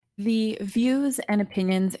The views and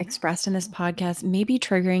opinions expressed in this podcast may be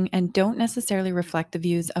triggering and don't necessarily reflect the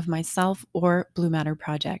views of myself or Blue Matter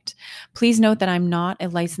Project. Please note that I'm not a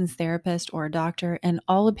licensed therapist or a doctor, and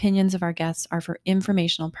all opinions of our guests are for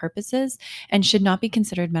informational purposes and should not be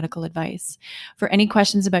considered medical advice. For any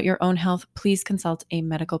questions about your own health, please consult a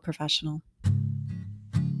medical professional.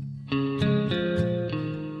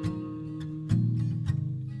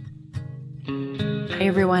 Hi,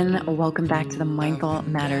 everyone. Welcome back to the Mindful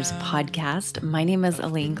Matters podcast. My name is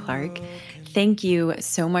Elaine Clark. Thank you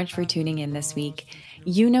so much for tuning in this week.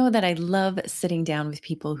 You know that I love sitting down with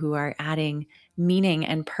people who are adding meaning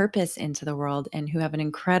and purpose into the world and who have an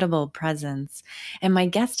incredible presence. And my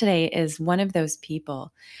guest today is one of those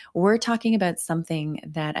people. We're talking about something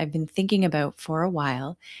that I've been thinking about for a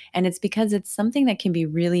while, and it's because it's something that can be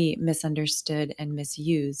really misunderstood and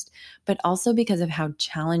misused, but also because of how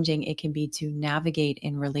challenging it can be to navigate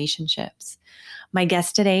in relationships. My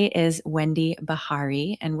guest today is Wendy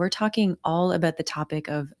Bahari, and we're talking all about the topic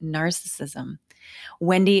of narcissism.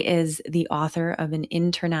 Wendy is the author of an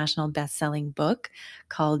international best-selling book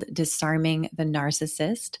called Disarming the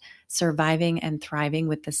Narcissist: Surviving and Thriving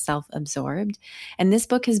with the Self-Absorbed. And this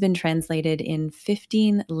book has been translated in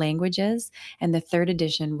 15 languages, and the third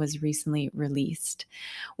edition was recently released.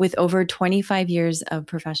 With over 25 years of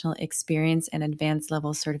professional experience and advanced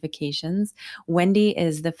level certifications, Wendy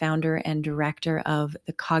is the founder and director of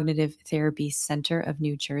the Cognitive Therapy Center of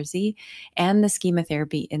New Jersey and the Schema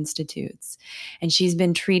Therapy Institutes. And she's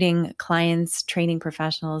been treating clients, training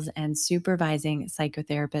professionals, and supervising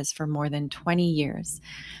psychotherapists for more than 20 years.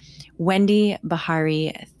 Wendy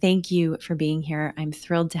Bahari, thank you for being here. I'm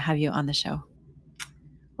thrilled to have you on the show.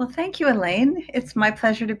 Well, thank you, Elaine. It's my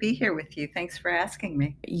pleasure to be here with you. Thanks for asking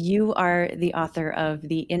me. You are the author of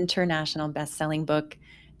the international best-selling book,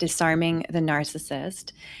 Disarming the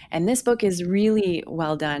Narcissist. And this book is really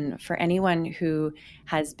well done for anyone who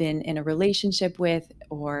has been in a relationship with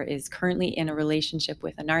or is currently in a relationship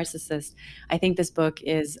with a narcissist. I think this book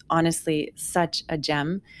is honestly such a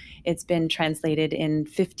gem. It's been translated in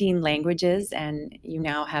 15 languages, and you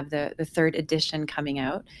now have the third edition coming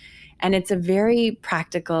out. And it's a very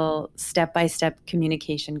practical, step-by-step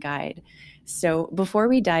communication guide. So before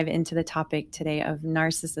we dive into the topic today of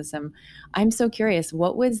narcissism, I'm so curious,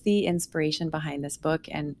 what was the inspiration behind this book,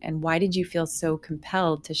 and why did you feel so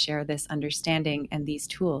compelled to share this understanding and these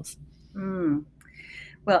tools?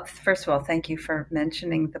 Well, first of all, thank you for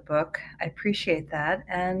mentioning the book. I appreciate that.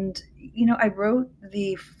 And, I wrote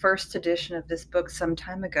the first edition of this book some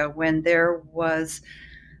time ago when there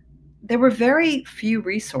were very few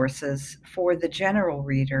resources for the general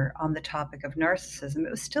reader on the topic of narcissism.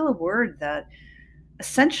 It was still a word that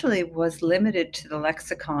essentially was limited to the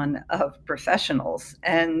lexicon of professionals.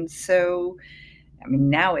 And so,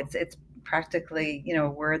 now it's practically, a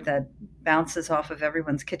word that bounces off of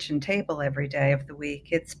everyone's kitchen table every day of the week.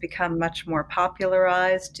 It's become much more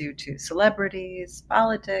popularized due to celebrities,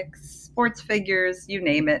 politics, sports figures, you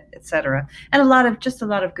name it, etc. And a lot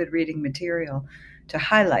of good reading material to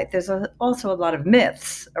highlight. There's also a lot of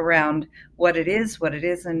myths around what it is, what it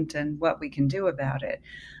isn't, and what we can do about it.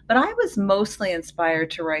 But I was mostly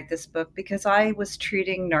inspired to write this book because I was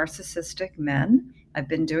treating narcissistic men. I've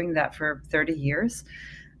been doing that for 30 years,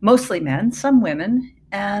 mostly men, some women,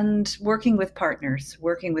 and working with partners,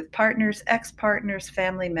 ex-partners,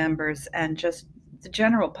 family members, and just the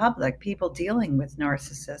general public, people dealing with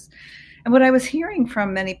narcissists. And what I was hearing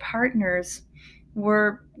from many partners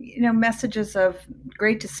were, messages of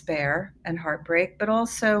great despair and heartbreak, but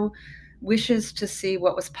also wishes to see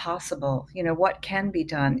what was possible, what can be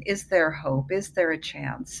done. Is there hope? Is there a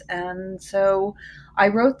chance? And so I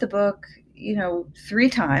wrote the book, 3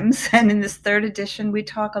 times. And in this third edition, we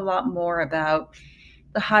talk a lot more about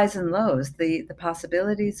the highs and lows, the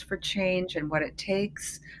possibilities for change and what it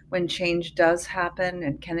takes when change does happen,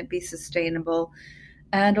 and can it be sustainable?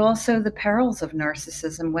 And also the perils of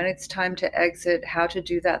narcissism, when it's time to exit, how to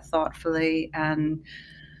do that thoughtfully, and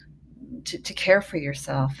to care for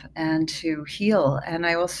yourself and to heal. And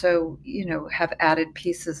I also, have added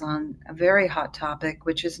pieces on a very hot topic,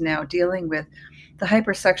 which is now dealing with the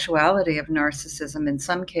hypersexuality of narcissism in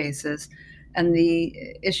some cases, and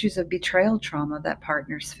the issues of betrayal trauma that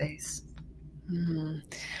partners face. Mm-hmm.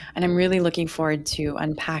 And I'm really looking forward to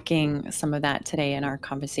unpacking some of that today in our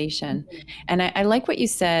conversation. And I like what you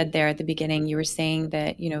said there at the beginning. You were saying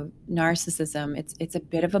that, narcissism, it's a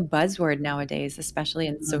bit of a buzzword nowadays, especially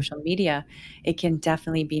in social media. It can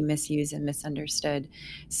definitely be misused and misunderstood.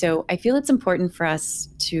 So I feel it's important for us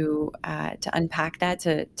to unpack that,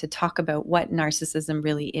 to talk about what narcissism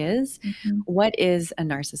really is. Mm-hmm. What is a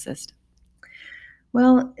narcissist?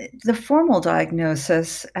 Well, the formal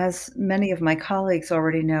diagnosis, as many of my colleagues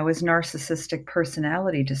already know, is narcissistic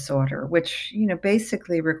personality disorder, which,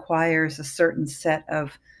 basically requires a certain set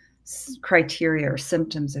of criteria or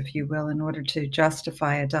symptoms, if you will, in order to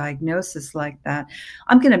justify a diagnosis like that.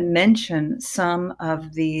 I'm going to mention some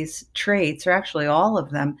of these traits, or actually all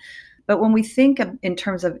of them. But when we think of, in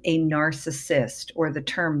terms of a narcissist or the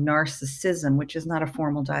term narcissism, which is not a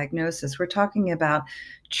formal diagnosis, we're talking about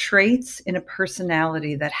traits in a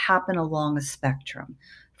personality that happen along a spectrum,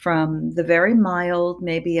 from the very mild,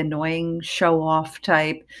 maybe annoying show off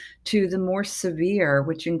type, to the more severe,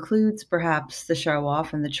 which includes perhaps the show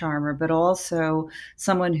off and the charmer, but also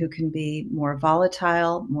someone who can be more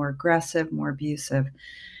volatile, more aggressive, more abusive.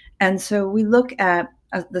 And so we look at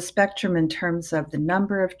the spectrum in terms of the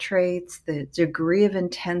number of traits, the degree of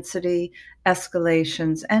intensity,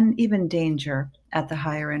 escalations, and even danger at the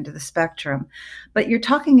higher end of the spectrum. But you're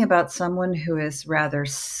talking about someone who is rather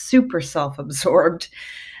super self-absorbed.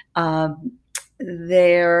 Um,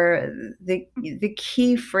 the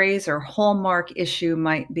key phrase or hallmark issue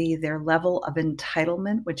might be their level of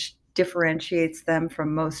entitlement, which differentiates them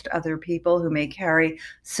from most other people who may carry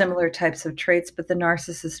similar types of traits. But the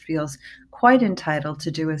narcissist feels quite entitled to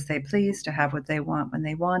do as they please, to have what they want when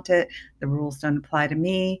they want it. The rules don't apply to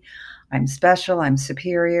me. I'm special. I'm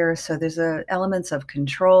superior. So there's elements of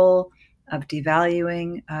control, of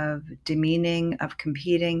devaluing, of demeaning, of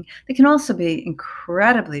competing. They can also be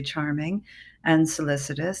incredibly charming and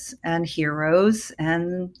solicitous and heroes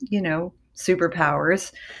and,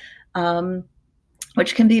 superpowers,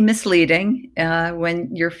 which can be misleading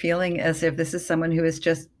when you're feeling as if this is someone who is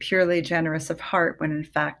just purely generous of heart, when in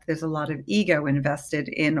fact there's a lot of ego invested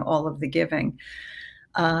in all of the giving.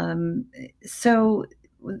 So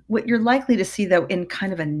what you're likely to see, though, in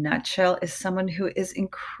kind of a nutshell, is someone who is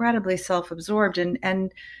incredibly self-absorbed,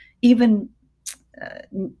 and even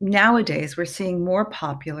nowadays we're seeing more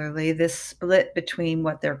popularly this split between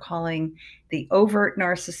what they're calling the overt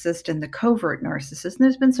narcissist and the covert narcissist. And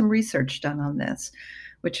there's been some research done on this,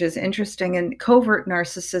 which is interesting. And covert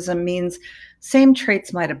narcissism means same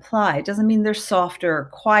traits might apply. It doesn't mean they're softer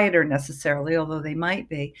or quieter necessarily, although they might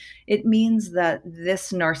be. It means that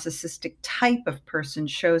this narcissistic type of person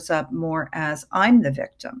shows up more as, I'm the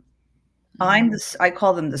victim. I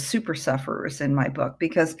call them the super sufferers in my book,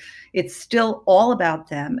 because it's still all about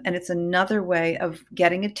them, and it's another way of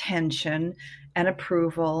getting attention and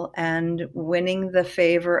approval and winning the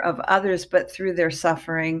favor of others, but through their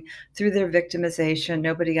suffering, through their victimization.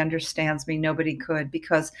 Nobody understands me, nobody could,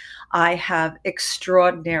 because I have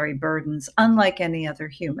extraordinary burdens, unlike any other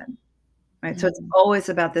human. Right? So it's always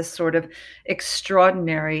about this sort of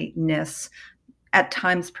extraordinariness, at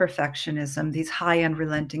times perfectionism, these high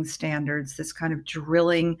unrelenting standards, this kind of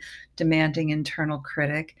drilling, demanding internal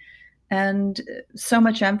critic, and so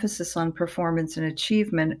much emphasis on performance and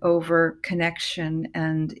achievement over connection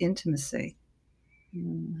and intimacy.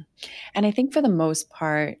 And I think for the most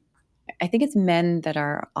part, I think it's men that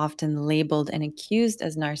are often labeled and accused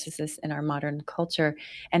as narcissists in our modern culture.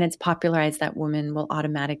 And it's popularized that women will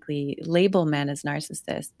automatically label men as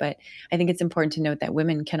narcissists. But I think it's important to note that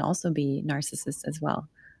women can also be narcissists as well.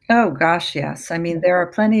 Oh, gosh, yes. I mean, there are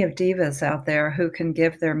plenty of divas out there who can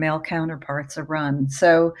give their male counterparts a run.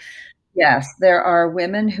 So, yes, there are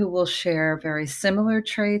women who will share very similar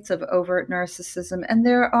traits of overt narcissism, and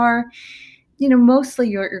there are, mostly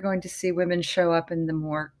you're going to see women show up in the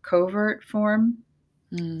more covert form,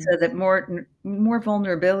 so that more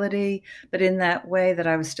vulnerability, but in that way that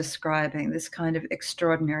I was describing, this kind of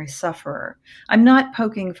extraordinary sufferer. I'm not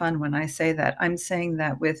poking fun when I say that. I'm saying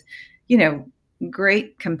that with,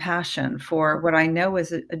 great compassion for what I know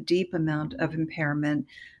is a deep amount of impairment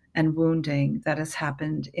and wounding that has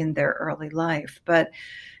happened in their early life. But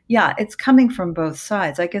yeah, it's coming from both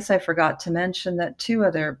sides. I guess I forgot to mention that two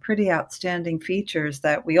other pretty outstanding features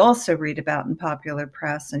that we also read about in popular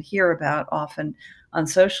press and hear about often on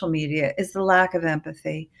social media is the lack of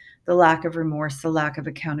empathy, the lack of remorse, the lack of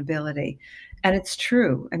accountability. And it's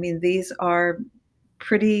true. I mean, these are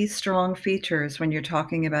pretty strong features when you're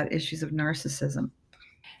talking about issues of narcissism.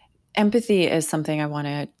 Empathy is something I want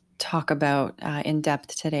to talk about in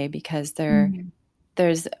depth today, because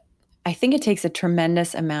there's I think it takes a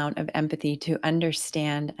tremendous amount of empathy to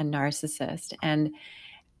understand a narcissist. And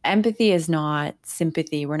empathy is not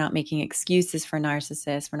sympathy. We're not making excuses for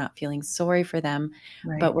narcissists. We're not feeling sorry for them,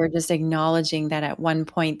 Right. but we're just acknowledging that at one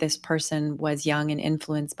point this person was young and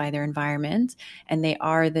influenced by their environment, and they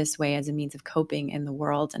are this way as a means of coping in the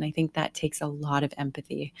world. And I think that takes a lot of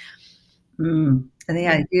empathy. And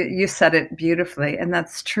yeah, you said it beautifully, and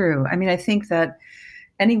that's true. I mean, I think that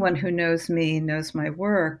anyone who knows me, knows my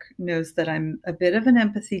work, knows that I'm a bit of an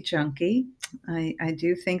empathy junkie. I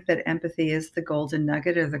do think that empathy is the golden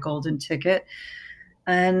nugget or the golden ticket.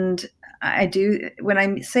 And I do, when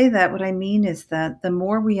I say that, what I mean is that the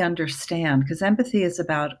more we understand, because empathy is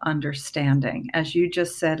about understanding, as you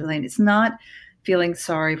just said, Elaine, it's not feeling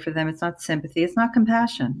sorry for them. It's not sympathy. It's not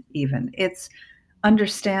compassion, even. It's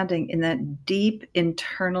understanding in that deep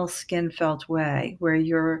internal skin felt way where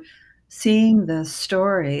you're seeing the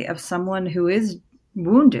story of someone who is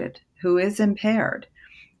wounded, who is impaired,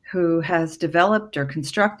 who has developed or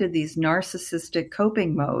constructed these narcissistic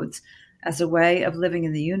coping modes as a way of living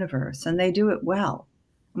in the universe. And they do it well.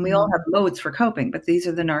 And we all have modes for coping, but these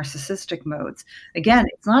are the narcissistic modes. Again,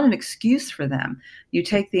 it's not an excuse for them. You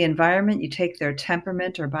take the environment, you take their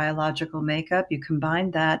temperament or biological makeup, you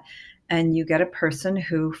combine that, and you get a person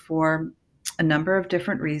who, for a number of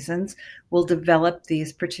different reasons, will develop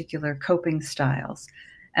these particular coping styles.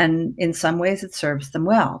 And in some ways, it serves them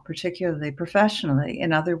well, particularly professionally.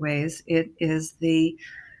 In other ways, it is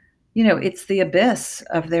it's the abyss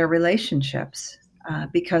of their relationships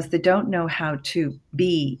because they don't know how to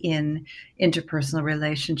be in interpersonal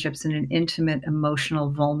relationships in an intimate,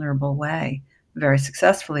 emotional, vulnerable way very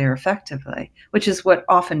successfully or effectively, which is what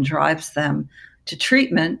often drives them to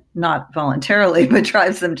treatment, not voluntarily, but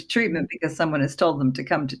drives them to treatment because someone has told them to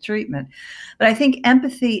come to treatment. But I think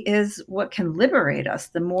empathy is what can liberate us.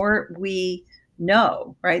 The more we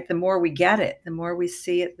know, right, the more we get it, the more we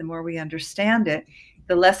see it, the more we understand it,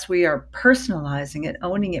 the less we are personalizing it,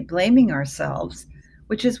 owning it, blaming ourselves,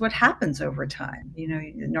 which is what happens over time.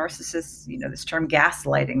 Narcissists, this term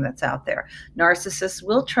gaslighting that's out there. Narcissists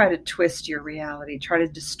will try to twist your reality, try to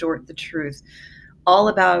distort the truth, all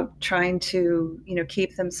about trying to,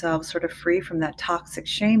 keep themselves sort of free from that toxic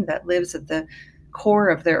shame that lives at the core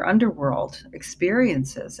of their underworld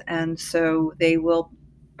experiences. And so they will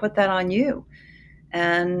put that on you.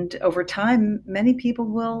 And over time, many people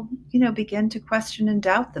will, begin to question and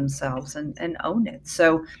doubt themselves and own it.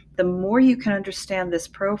 So the more you can understand this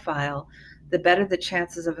profile, the better the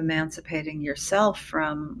chances of emancipating yourself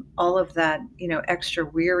from all of that, extra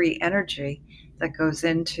weary energy that goes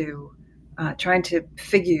into trying to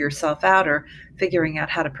figure yourself out or figuring out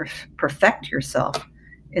how to perfect yourself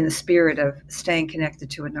in the spirit of staying connected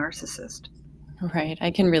to a narcissist. Right. I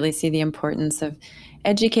can really see the importance of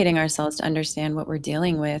educating ourselves to understand what we're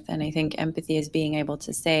dealing with. And I think empathy is being able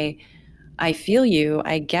to say, I feel you.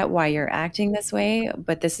 I get why you're acting this way,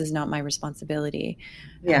 but this is not my responsibility.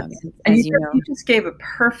 Yes. And you just gave a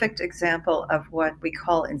perfect example of what we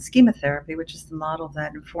call in schema therapy, which is the model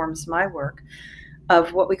that informs my work,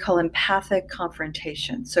 of what we call empathic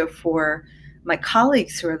confrontation. So for my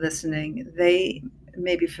colleagues who are listening, they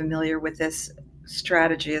may be familiar with this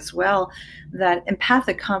strategy as well, that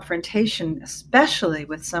empathic confrontation, especially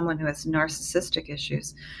with someone who has narcissistic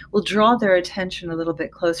issues, will draw their attention a little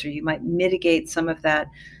bit closer. You might mitigate some of that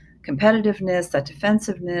competitiveness, that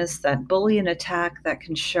defensiveness, that bully and attack that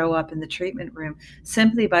can show up in the treatment room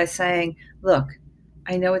simply by saying, look,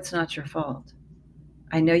 I know it's not your fault.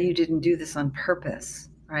 I know you didn't do this on purpose,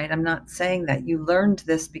 right? I'm not saying that. You learned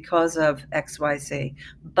this because of XYZ.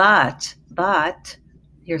 But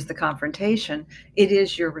here's the confrontation. It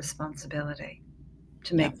is your responsibility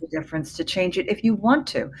to make the difference, to change it if you want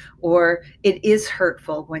to. Or it is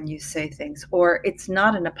hurtful when you say things. Or it's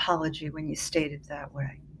not an apology when you state it that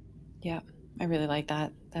way. Yeah. I really like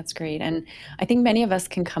that. That's great. And I think many of us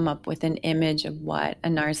can come up with an image of what a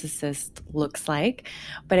narcissist looks like.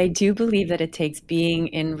 But I do believe that it takes being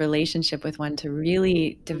in relationship with one to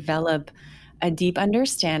really develop a deep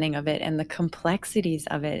understanding of it and the complexities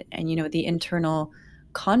of it and, the internal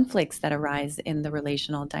conflicts that arise in the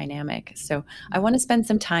relational dynamic. So I want to spend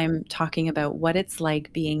some time talking about what it's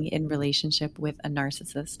like being in relationship with a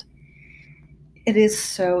narcissist. It is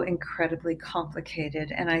so incredibly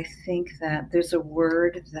complicated. And I think that there's a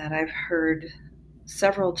word that I've heard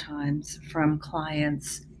several times from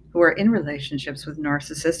clients who are in relationships with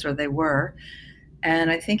narcissists, or they were. And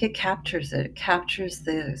I think it captures it. It captures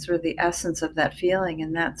the sort of the essence of that feeling.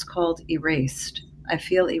 And that's called erased. I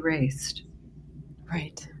feel erased.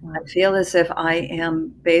 Right. I feel as if I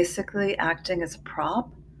am basically acting as a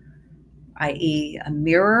prop, i.e. a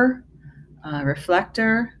mirror, a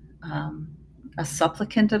reflector, a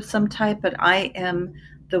supplicant of some type, but I am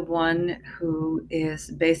the one who is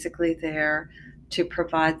basically there to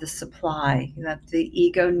provide the supply that the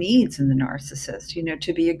ego needs in the narcissist,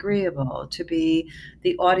 to be agreeable, to be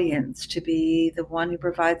the audience, to be the one who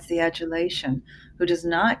provides the adulation, who does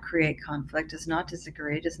not create conflict, does not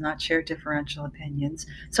disagree, does not share differential opinions.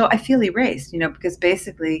 So I feel erased, because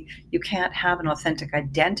basically you can't have an authentic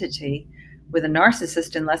identity with a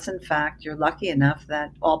narcissist unless, in fact, you're lucky enough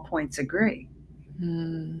that all points agree.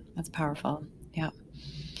 That's powerful. Yeah.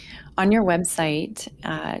 On your website,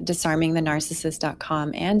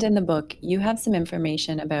 disarmingthenarcissist.com, and in the book, you have some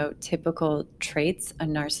information about typical traits a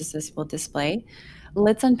narcissist will display.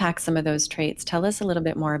 Let's unpack some of those traits. Tell us a little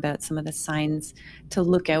bit more about some of the signs to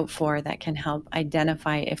look out for that can help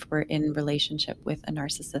identify if we're in relationship with a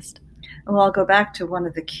narcissist. Well, I'll go back to one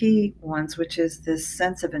of the key ones, which is this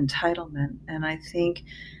sense of entitlement. And I think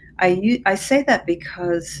I say that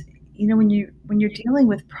because, when you're dealing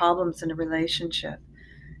with problems in a relationship,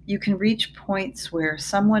 you can reach points where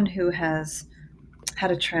someone who has had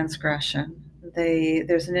a transgression,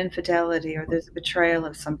 there's an infidelity or there's a betrayal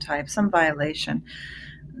of some type, some violation.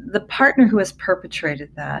 The partner who has perpetrated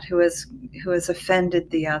that, who has offended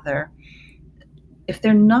the other, if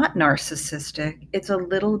they're not narcissistic, it's a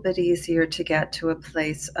little bit easier to get to a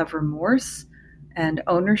place of remorse and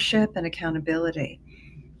ownership and accountability,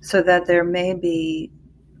 so that there may be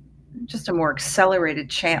just a more accelerated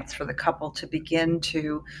chance for the couple to begin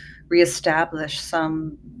to reestablish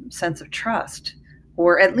some sense of trust,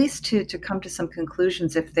 or at least to come to some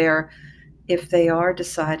conclusions if they are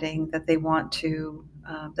deciding that they want to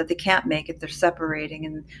that they can't make it, they're separating,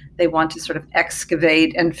 and they want to sort of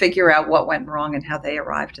excavate and figure out what went wrong and how they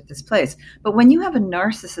arrived at this place. But when you have a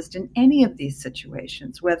narcissist in any of these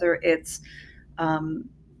situations, whether it's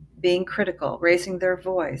being critical, raising their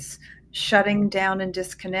voice, shutting down and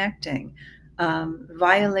disconnecting,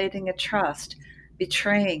 violating a trust,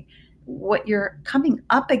 betraying, what you're coming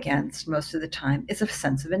up against most of the time is a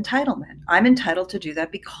sense of entitlement. I'm entitled to do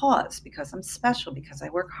that because I'm special, because I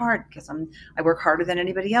work hard, because I work harder than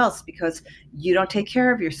anybody else, because you don't take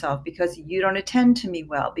care of yourself, because you don't attend to me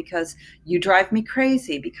well, because you drive me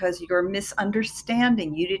crazy, because you're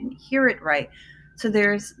misunderstanding, you didn't hear it right. So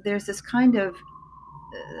there's this kind of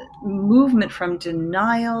movement from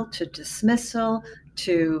denial to dismissal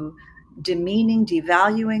to demeaning,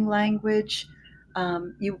 devaluing language.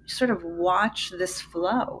 You sort of watch this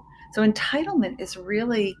flow. So entitlement is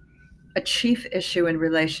really a chief issue in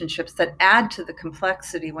relationships that add to the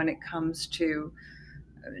complexity when it comes to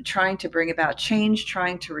trying to bring about change,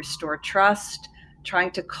 trying to restore trust,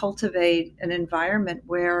 trying to cultivate an environment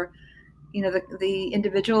where the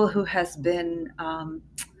individual who has been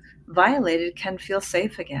violated can feel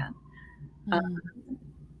safe again.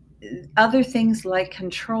 Other things like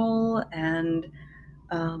control and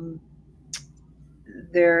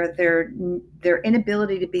their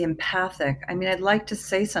inability to be empathic. I mean, I'd like to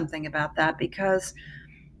say something about that, because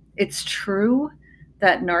it's true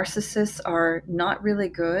that narcissists are not really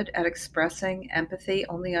good at expressing empathy,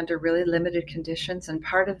 only under really limited conditions. And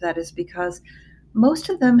part of that is because most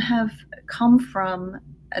of them have come from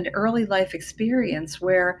an early life experience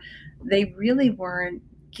where they really weren't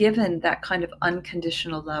given that kind of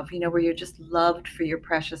unconditional love, where you're just loved for your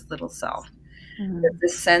precious little self. The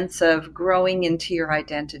sense of growing into your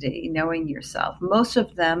identity, knowing yourself. Most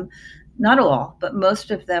of them, not all, but most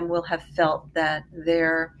of them will have felt that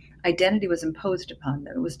their identity was imposed upon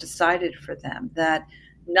them. It was decided for them, that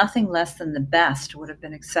nothing less than the best would have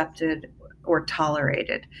been accepted or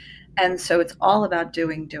tolerated. And so it's all about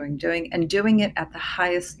doing, and doing it at the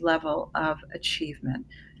highest level of achievement.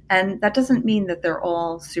 And that doesn't mean that they're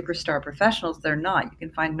all superstar professionals. They're not. You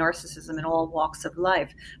can find narcissism in all walks of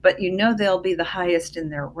life, but they'll be the highest in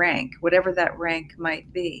their rank, whatever that rank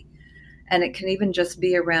might be. And it can even just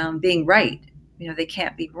be around being right. They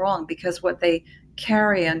can't be wrong, because what they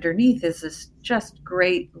carry underneath is this just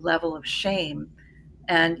great level of shame.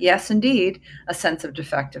 And yes, indeed, a sense of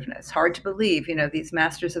defectiveness. Hard to believe, these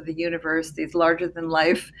masters of the universe, these larger than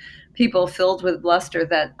life people filled with bluster,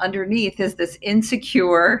 that underneath is this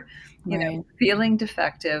insecure, feeling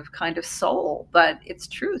defective kind of soul. But it's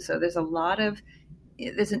true. So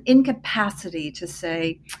there's an incapacity to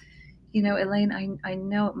say, Elaine, I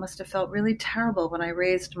know it must have felt really terrible when I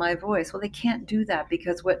raised my voice. Well, they can't do that,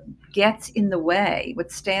 because what gets in the way,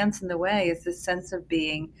 what stands in the way, is this sense of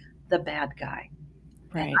being the bad guy.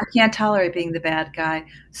 Right. I can't tolerate being the bad guy,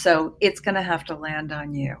 so it's going to have to land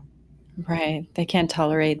on you. Right. They can't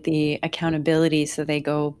tolerate the accountability, so they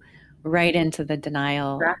go right into the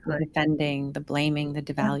denial, Exactly. the defending, the blaming, the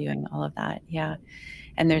devaluing, all of that. Yeah.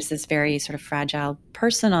 And there's this very sort of fragile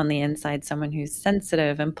person on the inside, someone who's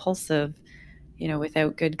sensitive, impulsive,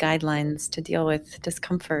 without good guidelines to deal with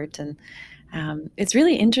discomfort. And it's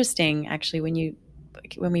really interesting, actually,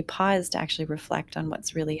 when we pause to actually reflect on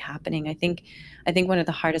what's really happening. I think one of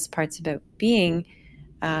the hardest parts about being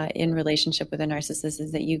in relationship with a narcissist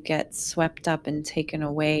is that you get swept up and taken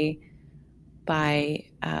away by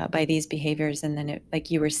these behaviors, and then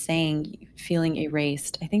like you were saying, feeling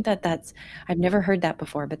erased. I think that's I've never heard that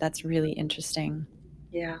before, but that's really interesting.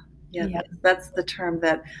 Yeah, yeah, Yeah. that's the term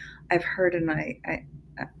that I've heard, and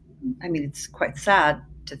I mean, it's quite sad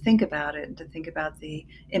to think about it and to think about the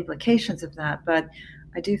implications of that, but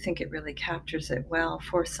I do think it really captures it well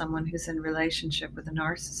for someone who's in relationship with a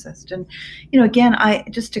narcissist. And, again, I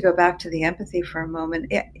just to go back to the empathy for a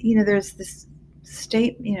moment, there's this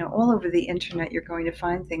state, all over the internet, you're going to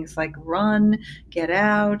find things like run, get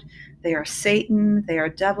out, they are Satan, they are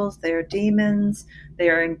devils, they are demons, they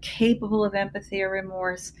are incapable of empathy or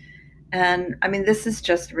remorse. And I mean, this is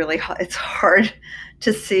just really, it's hard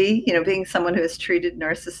to see, being someone who has treated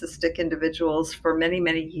narcissistic individuals for many,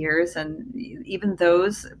 many years, and even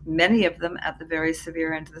those, many of them at the very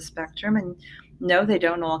severe end of the spectrum. And no, they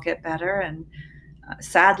don't all get better. And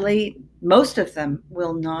sadly, most of them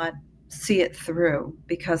will not see it through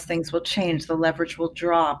because things will change, the leverage will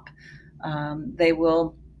drop. They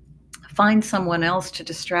will find someone else to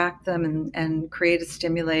distract them and create a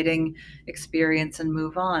stimulating experience and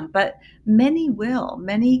move on. But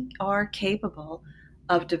many are capable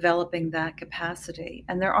of developing that capacity.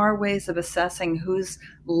 And there are ways of assessing who's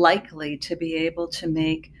likely to be able to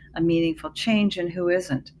make a meaningful change and who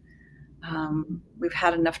isn't. We've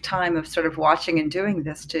had enough time of sort of watching and doing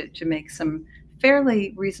this to make some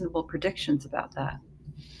fairly reasonable predictions about that.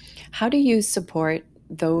 How do you support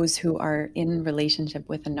those who are in relationship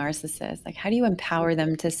with a narcissist? Like, how do you empower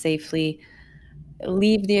them to safely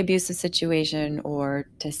leave the abusive situation or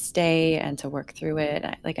to stay and to work through it?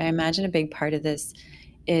 Like, I imagine a big part of this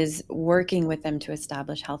is working with them to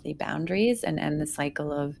establish healthy boundaries and end the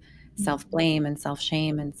cycle of self-blame and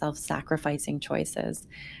self-shame and self-sacrificing choices.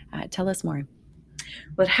 Tell us more.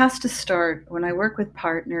 Well, it has to start when I work with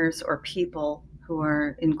partners or people who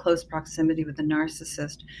are in close proximity with a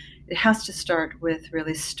narcissist. It has to start with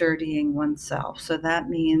really sturdying oneself. So that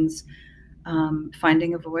means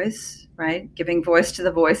finding a voice, right? Giving voice to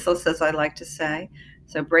the voiceless, as I like to say.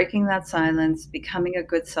 So breaking that silence, becoming a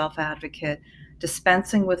good self-advocate,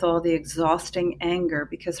 dispensing with all the exhausting anger,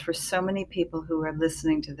 because for so many people who are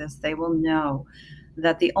listening to this, they will know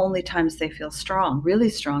that the only times they feel strong, really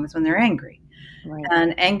strong, is when they're angry. Right.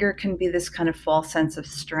 And anger can be this kind of false sense of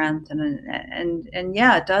strength, and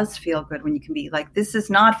yeah, it does feel good when you can be like, this is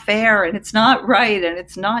not fair, and it's not right, and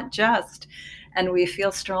it's not just, and we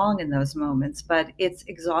feel strong in those moments. But it's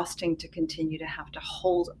exhausting to continue to have to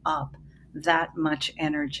hold up that much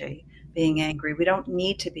energy being angry. We don't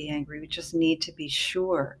need to be angry. We just need to be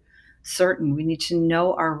certain. We need to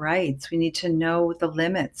know our rights. We need to know the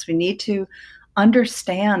limits. We need to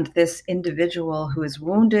understand this individual who is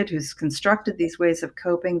wounded, who's constructed these ways of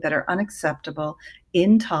coping that are unacceptable,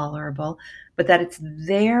 intolerable, but that it's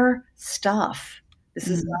their stuff. This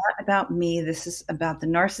is not about me. This is about the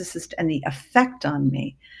narcissist and the effect on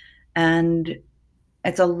me. And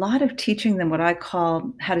it's a lot of teaching them what I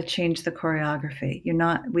call how to change the choreography.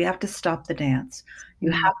 We have to stop the dance. You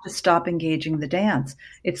have to stop engaging the dance.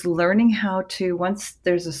 It's learning how to, once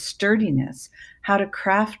there's a sturdiness, how to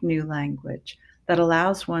craft new language that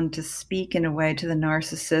allows one to speak in a way to the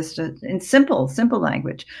narcissist in simple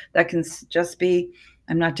language that can just be,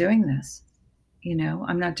 I'm not doing this.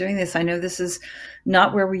 I'm not doing this. I know this is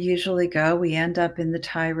not where we usually go. We end up in the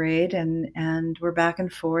tirade and we're back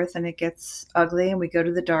and forth and it gets ugly and we go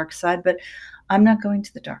to the dark side, but I'm not going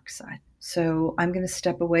to the dark side. So I'm going to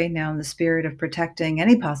step away now in the spirit of protecting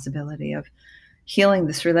any possibility of healing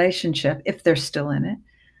this relationship if they're still in it.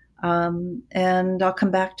 And I'll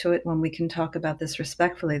come back to it when we can talk about this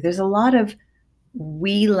respectfully. There's a lot of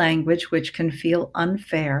we language which can feel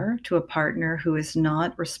unfair to a partner who is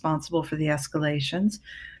not responsible for the escalations,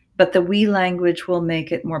 but the we language will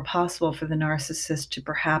make it more possible for the narcissist to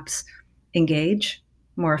perhaps engage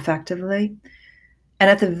more effectively. And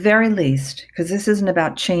at the very least, because this isn't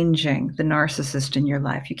about changing the narcissist in your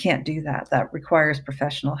life, you can't do that. That requires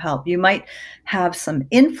professional help. You might have some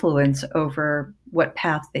influence over what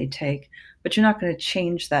path they take, but you're not going to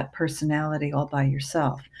change that personality all by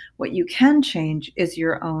yourself. What you can change is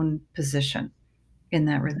your own position in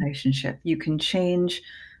that relationship. You can change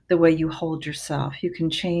the way you hold yourself. You can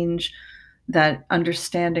change that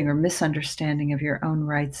understanding or misunderstanding of your own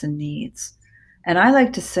rights and needs. And I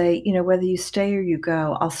like to say, whether you stay or you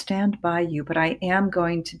go, I'll stand by you, but I am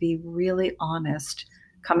going to be really honest,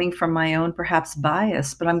 coming from my own perhaps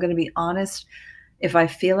bias, but I'm going to be honest if I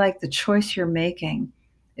feel like the choice you're making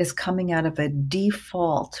is coming out of a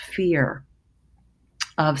default fear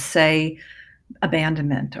of, say,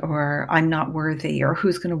 abandonment, or I'm not worthy, or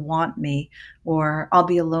who's going to want me, or I'll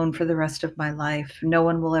be alone for the rest of my life. No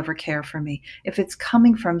one will ever care for me. If it's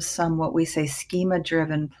coming from some, what we say,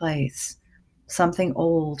 schema-driven place, something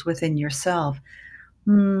old within yourself,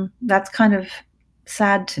 that's kind of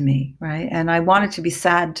sad to me, right? And I want it to be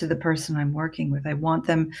sad to the person I'm working with. I want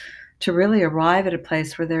them to really arrive at a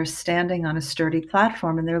place where they're standing on a sturdy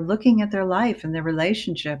platform and they're looking at their life and their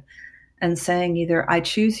relationship and saying either I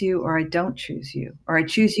choose you or I don't choose you, or I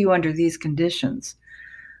choose you under these conditions.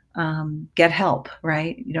 Get help,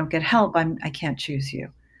 right? You don't get help, I can't choose you.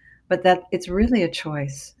 But that it's really a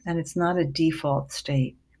choice and it's not a default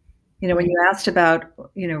state. When Right. you asked about,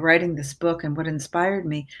 writing this book and what inspired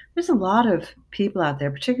me, there's a lot of people out there,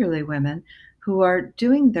 particularly women, who are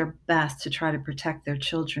doing their best to try to protect their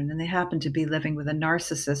children. And they happen to be living with a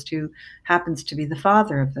narcissist who happens to be the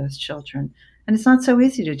father of those children. And it's not so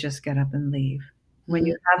easy to just get up and leave. When Mhm.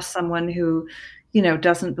 you have someone who,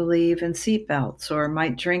 doesn't believe in seatbelts or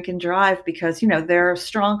might drink and drive because, they're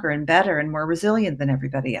stronger and better and more resilient than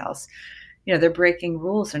everybody else. They're breaking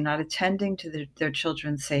rules. They're not attending to their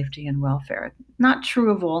children's safety and welfare. Not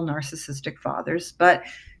true of all narcissistic fathers, but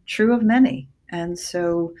true of many. And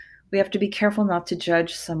so we have to be careful not to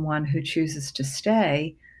judge someone who chooses to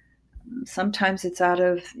stay. Sometimes it's out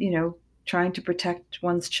of, trying to protect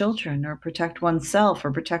one's children or protect oneself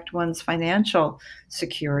or protect one's financial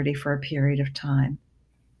security for a period of time.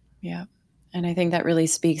 Yeah. And I think that really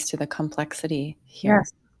speaks to the complexity here.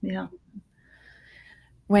 Yes. Yeah.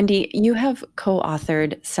 Wendy, you have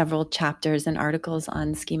co-authored several chapters and articles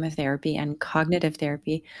on schema therapy and cognitive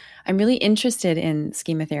therapy. I'm really interested in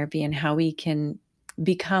schema therapy and how we can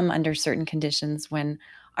become under certain conditions when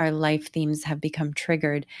our life themes have become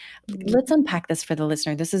triggered. Let's unpack this for the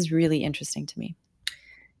listener. This is really interesting to me.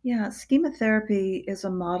 Yeah, schema therapy is a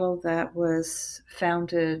model that was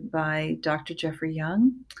founded by Dr. Jeffrey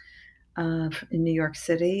Young in New York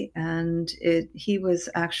City, and he was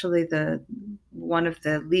actually the one of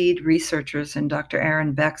the lead researchers in Dr.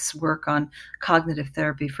 Aaron Beck's work on cognitive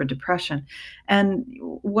therapy for depression. And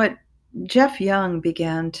what Jeff Young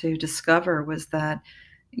began to discover was that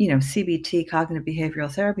CBT, cognitive behavioral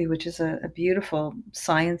therapy, which is a beautiful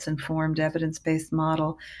science-informed, evidence-based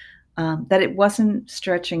model, that it wasn't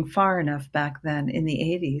stretching far enough back then in the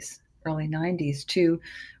 80s, early 90s to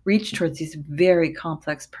reach towards these very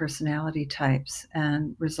complex personality types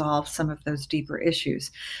and resolve some of those deeper issues.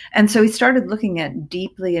 And so he started looking at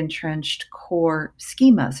deeply entrenched core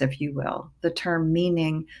schemas, if you will, the term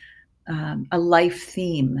meaning a life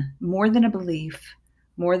theme, more than a belief,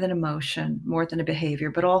 more than emotion, more than a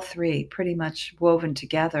behavior, but all three pretty much woven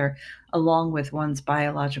together along with one's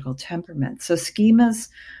biological temperament. So schemas,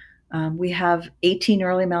 we have 18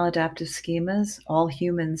 early maladaptive schemas. All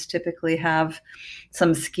humans typically have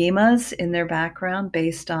some schemas in their background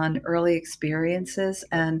based on early experiences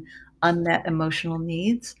and unmet emotional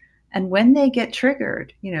needs. And when they get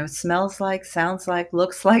triggered, smells like, sounds like,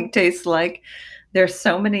 looks like, tastes like, there's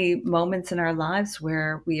so many moments in our lives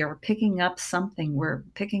where we are picking up something. We're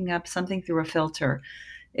picking up something through a filter.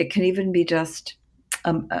 It can even be just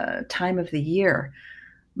a time of the year.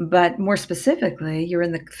 But more specifically, you're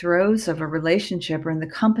in the throes of a relationship or in the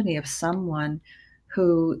company of someone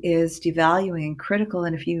who is devaluing and critical.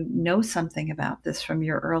 And if you know something about this from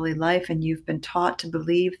your early life and you've been taught to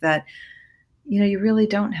believe that, you really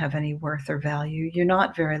don't have any worth or value, you're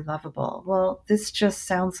not very lovable. Well, this just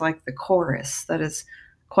sounds like the chorus that is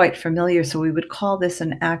quite familiar. So we would call this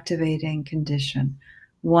an activating condition,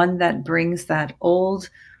 one that brings that old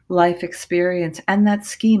life experience and that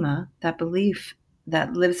schema, that belief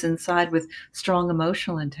that lives inside with strong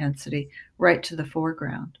emotional intensity right to the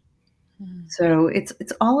foreground. Mm. So it's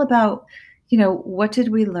all about, what did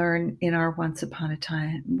we learn in our once upon a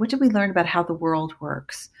time? What did we learn about how the world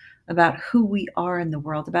works, about who we are in the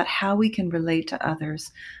world, about how we can relate to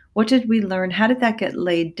others? What did we learn? How did that get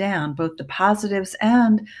laid down, both the positives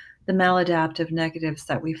and the maladaptive negatives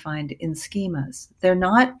that we find in schemas?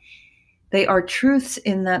 They are truths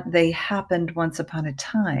in that they happened once upon a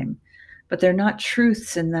time, but they're not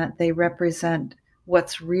truths in that they represent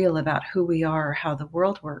what's real about who we are or how the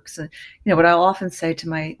world works. And, what I'll often say to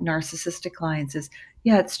my narcissistic clients is,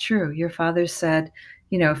 yeah, it's true. Your father said,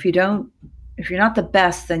 if you're not the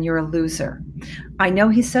best, then you're a loser. I know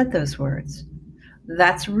he said those words.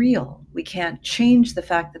 That's real. We can't change the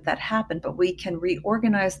fact that that happened, but we can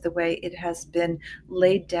reorganize the way it has been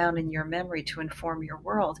laid down in your memory to inform your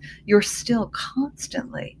world. You're still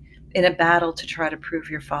constantly in a battle to try to prove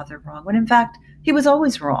your father wrong, when in fact, he was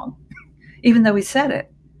always wrong, even though he said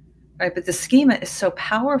it. right? But the schema is so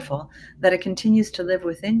powerful that it continues to live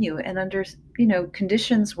within you. And under,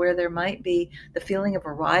 conditions where there might be the feeling of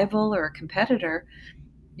a rival or a competitor,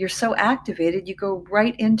 you're so activated, you go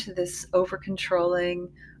right into this over-controlling,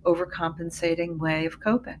 overcompensating way of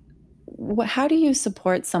coping. How do you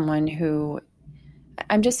support someone who,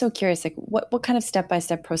 I'm just so curious, like what kind of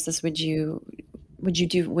step-by-step process would you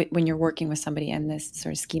do when you're working with somebody in this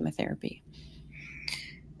sort of schema therapy?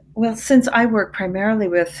 Well, since I work primarily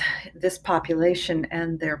with this population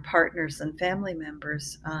and their partners and family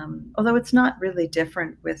members, although it's not really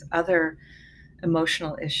different with other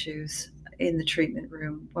emotional issues in the treatment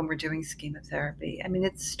room when we're doing schema therapy. I mean,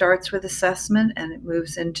 it starts with assessment and it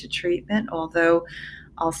moves into treatment, although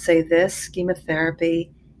I'll say this, schema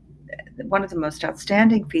therapy, one of the most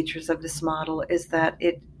outstanding features of this model is that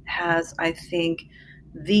it has, I think,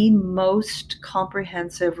 the most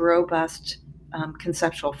comprehensive, robust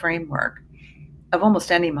conceptual framework of almost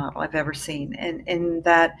any model I've ever seen, and in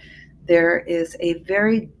that there is a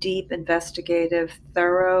very deep, investigative,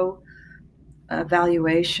 thorough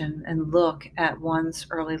evaluation and look at one's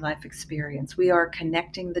early life experience. We are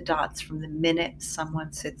connecting the dots from the minute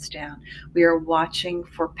someone sits down. We are watching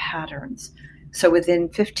for patterns. So within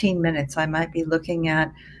 15 minutes, I might be looking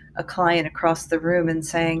at a client across the room and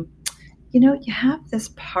saying, you have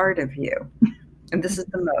this part of you. And this is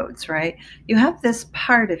the modes, right? You have this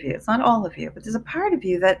part of you. It's not all of you, but there's a part of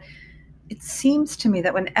you that it seems to me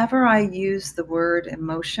that whenever I use the word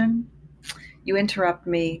emotion, you interrupt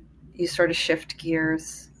me, you sort of shift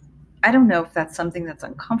gears. I don't know if that's something that's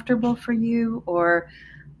uncomfortable for you or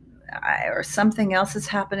something else is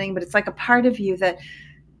happening, but it's like a part of you that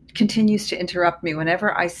continues to interrupt me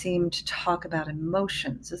whenever I seem to talk about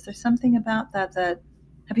emotions. Is there something about that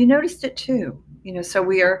have you noticed it too? So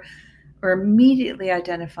we're immediately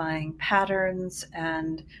identifying patterns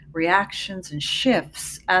and reactions and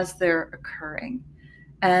shifts as they're occurring.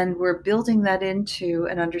 And we're building that into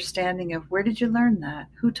an understanding of, where did you learn that?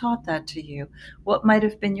 Who taught that to you? What might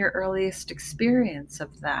have been your earliest experience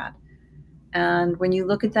of that? And when you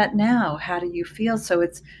look at that now, how do you feel? So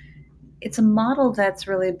it's a model that's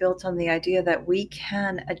really built on the idea that we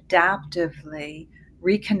can adaptively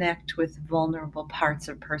reconnect with vulnerable parts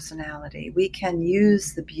of personality. We can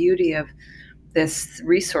use the beauty of this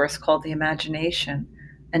resource called the imagination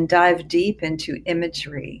and dive deep into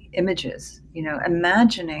images,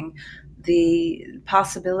 imagining the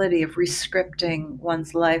possibility of rescripting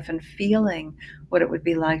one's life and feeling what it would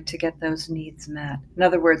be like to get those needs met. In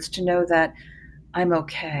other words, to know that I'm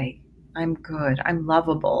okay, I'm good, I'm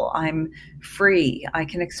lovable, I'm free, I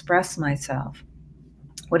can express myself.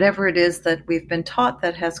 Whatever it is that we've been taught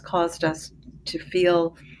that has caused us to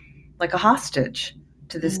feel like a hostage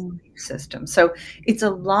to this belief system. So it's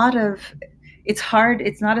hard.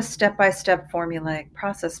 It's not a step-by-step formulaic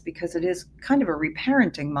process because it is kind of a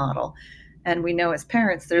reparenting model. And we know as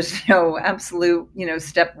parents, there's no absolute,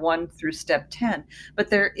 step 1 through step 10, but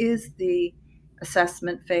there is the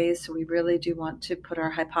assessment phase. So we really do want to put our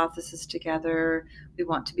hypothesis together. We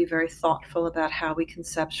want to be very thoughtful about how we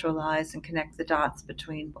conceptualize and connect the dots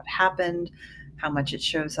between what happened, how much it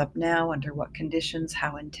shows up now, under what conditions,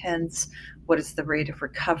 how intense, what is the rate of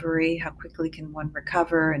recovery, how quickly can one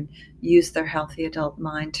recover and use their healthy adult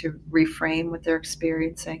mind to reframe what they're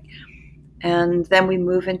experiencing. And then we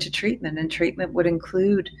move into treatment, and treatment would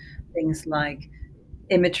include things like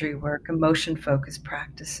imagery work, emotion-focused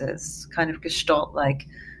practices, kind of Gestalt-like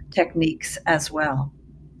techniques as well.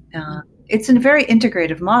 It's a very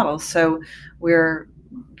integrative model, so we're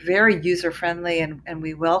very user-friendly, and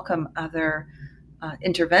we welcome other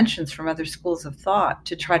interventions from other schools of thought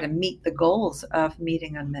to try to meet the goals of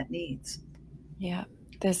meeting unmet needs. Yeah,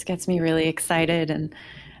 this gets me really excited, and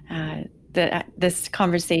this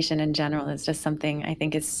conversation in general is just something I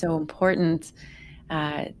think is so important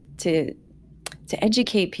to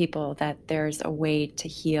educate people that there's a way to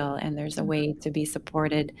heal and there's a way to be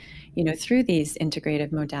supported, through these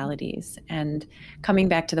integrative modalities. And coming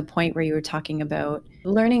back to the point where you were talking about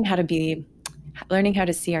learning how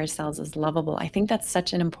to see ourselves as lovable, I think that's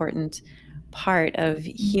such an important part of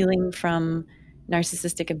healing from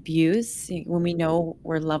narcissistic abuse. When we know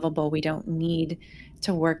we're lovable, we don't need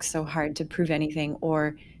to work so hard to prove anything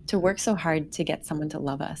or to work so hard to get someone to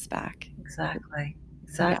love us back. Exactly.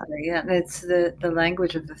 Yeah. And it's the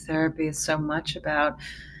language of the therapy is so much about,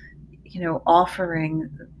 offering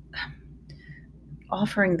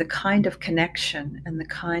the kind of connection and the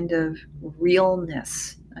kind of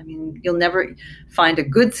realness. I mean, you'll never find a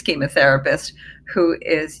good schema therapist who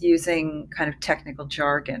is using kind of technical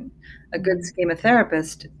jargon. A good schema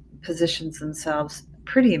therapist positions themselves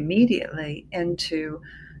pretty immediately into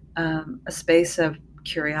a space of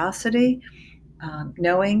curiosity,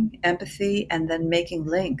 knowing, empathy, and then making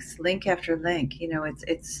links, link after link.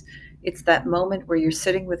 It's that moment where you're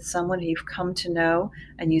sitting with someone who you've come to know,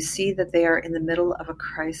 and you see that they are in the middle of a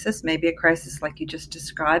crisis, maybe a crisis like you just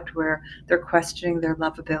described, where they're questioning their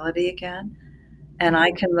lovability again. And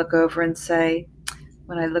I can look over and say,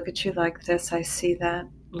 when I look at you like this, I see that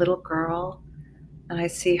little girl, and I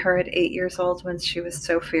see her at 8 years old when she was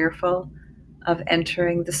so fearful of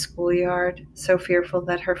entering the schoolyard, so fearful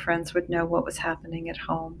that her friends would know what was happening at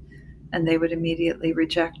home and they would immediately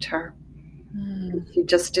reject her. She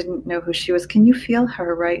just didn't know who she was. Can you feel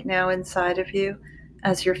her right now inside of you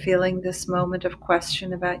as you're feeling this moment of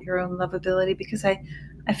question about your own lovability? Because I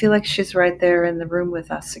feel like she's right there in the room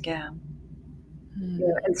with us again. Yeah.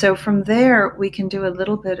 And so from there, we can do a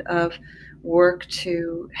little bit of work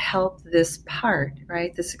to help this part,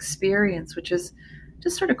 right? This experience, which is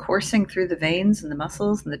just sort of coursing through the veins and the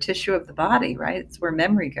muscles and the tissue of the body, right? It's where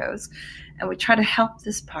memory goes. And we try to help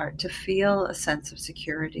this part to feel a sense of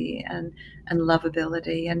security and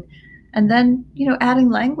lovability. And then, adding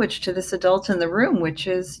language to this adult in the room, which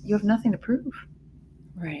is, you have nothing to prove.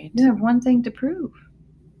 Right. You have one thing to prove.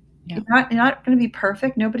 Yeah. You're not going to be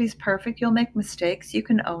perfect. Nobody's perfect. You'll make mistakes. You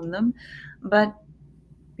can own them. But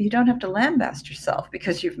you don't have to lambast yourself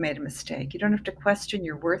because you've made a mistake. You don't have to question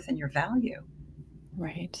your worth and your value.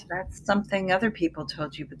 Right. That's something other people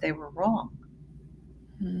told you, but they were wrong.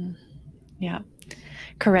 Yeah.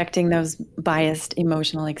 Correcting those biased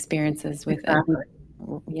emotional experiences with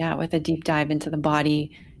with a deep dive into the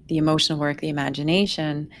body, the emotional work, the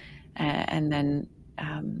imagination, and then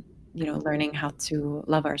learning how to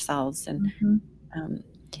love ourselves. And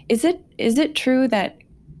is it true that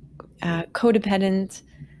codependent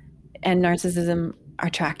and narcissism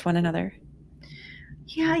attract one another?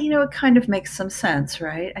 Yeah, it kind of makes some sense,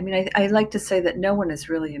 right? I mean, I like to say that no one is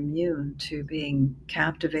really immune to being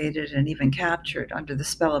captivated and even captured under the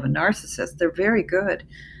spell of a narcissist. They're very good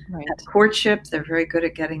at courtship. They're very good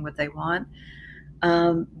at getting what they want.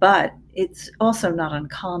 But it's also not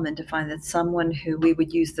uncommon to find that someone who we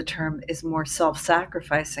would use the term is more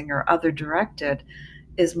self-sacrificing or other-directed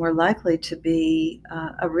is more likely to be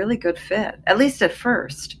a really good fit, at least at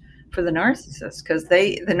first, for the narcissist, because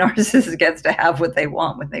the narcissist gets to have what they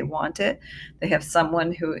want when they want it. They have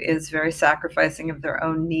someone who is very sacrificing of their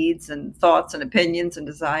own needs and thoughts and opinions and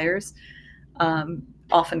desires,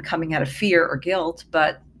 often coming out of fear or guilt,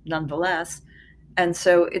 but nonetheless. And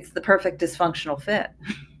so it's the perfect dysfunctional fit.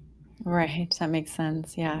 Right. That makes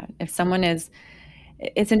sense. Yeah. It's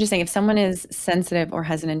interesting. If someone is sensitive or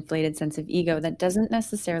has an inflated sense of ego, that doesn't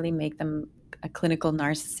necessarily make them a clinical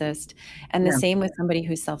narcissist. And the same with somebody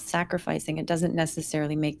who's self-sacrificing. It doesn't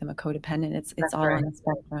necessarily make them a codependent. It's all on the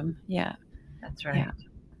spectrum. Yeah. That's right. Yeah.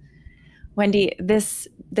 Wendy, this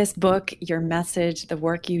book, your message, the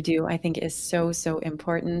work you do, I think is so, so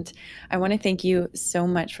important. I want to thank you so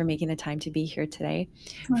much for making the time to be here today.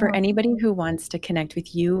 For anybody who wants to connect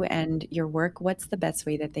with you and your work, what's the best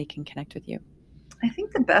way that they can connect with you? I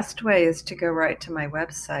think the best way is to go right to my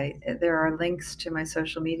website. There are links to my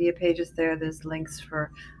social media pages there. There's links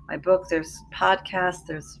for my book. There's podcasts.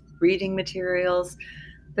 There's reading materials.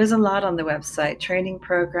 There's a lot on the website. Training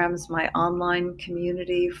programs, my online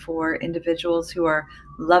community for individuals who are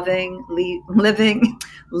loving, leaving,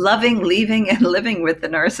 and living with the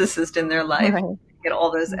narcissist in their life. Right. Get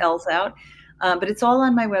all those L's out. But it's all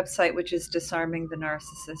on my website, which is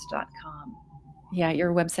disarmingthenarcissist.com. Yeah,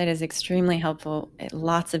 your website is extremely helpful.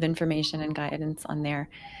 Lots of information and guidance on there.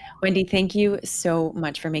 Wendy, thank you so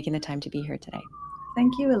much for making the time to be here today.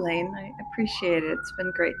 Thank you, Elaine. I appreciate it. It's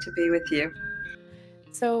been great to be with you.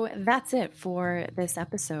 So that's it for this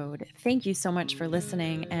episode. Thank you so much for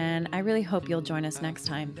listening, and I really hope you'll join us next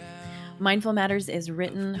time. Mindful Matters is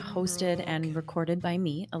written, hosted, and recorded by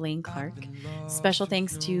me, Elaine Clark. Special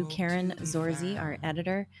thanks to Karen Zorzi, our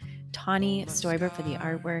editor, Tawny Stoiber for the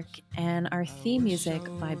artwork, and our theme music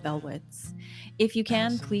by Bellwoods. If you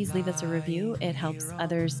can, please leave us a review. It helps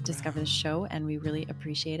others discover the show, and we really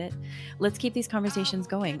appreciate it. Let's keep these conversations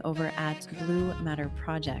going over at Blue Matter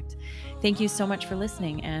Project. Thank you so much for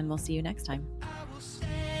listening, and we'll see you next time.